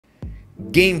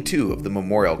Game 2 of the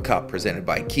Memorial Cup presented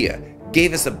by Kia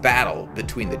gave us a battle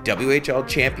between the WHL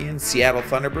champion Seattle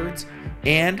Thunderbirds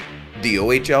and the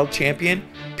OHL champion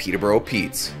Peterborough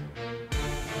Petes.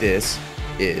 This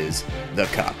is the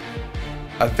Cup.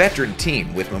 A veteran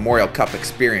team with Memorial Cup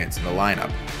experience in the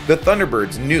lineup, the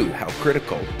Thunderbirds knew how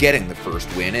critical getting the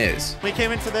first win is. We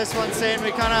came into this one saying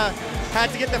we kind of had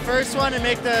to get the first one and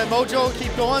make the mojo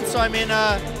keep going, so I mean,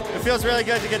 it feels really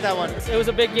good to get that one. It was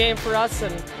a big game for us,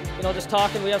 and just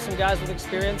talking, we have some guys with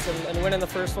experience, and winning the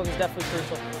first one is definitely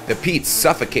crucial. The Petes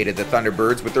suffocated the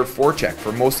Thunderbirds with their forecheck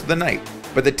for most of the night,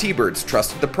 but the T-Birds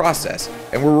trusted the process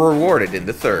and were rewarded in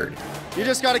the third. You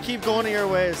just got to keep going to your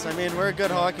ways. I mean, we're a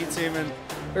good hockey team, and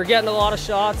we're getting a lot of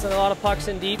shots and a lot of pucks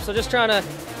in deep, so just trying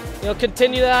to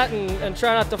continue that and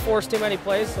try not to force too many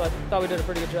plays, so I thought we did a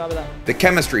pretty good job of that. The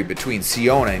chemistry between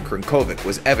Siona and Krinkovic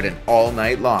was evident all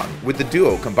night long, with the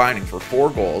duo combining for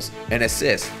 4 goals, an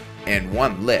assist, and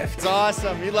 1 lift. It's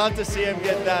awesome. You love to see him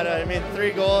get that. I mean,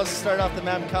 3 goals to start off the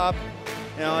Mem Cup.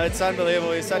 It's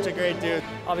unbelievable. He's such a great dude.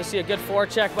 Obviously a good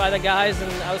forecheck by the guys,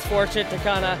 and I was fortunate to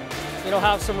kind of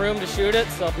have some room to shoot it.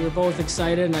 So we were both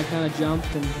excited, and I kind of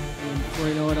jumped, and before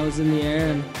you know it, I was in the air.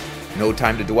 And no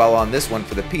time to dwell on this one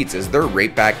for the Petes as they're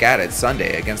right back at it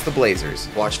Sunday against the Blazers.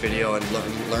 Watch video and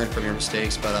learn from your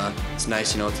mistakes, but it's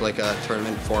nice, it's like a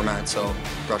tournament format, so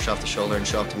brush off the shoulder and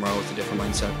show up tomorrow with a different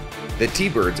mindset. The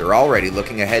T-Birds are already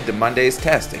looking ahead to Monday's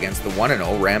test against the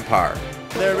 1-0 Rampart.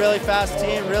 They're a really fast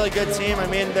team, really good team. I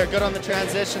mean, they're good on the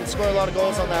transition, score a lot of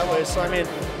goals on that way. So I mean,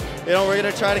 we're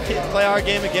going to try to play our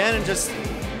game again and just,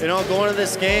 go into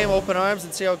this game, open arms,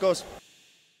 and see how it goes.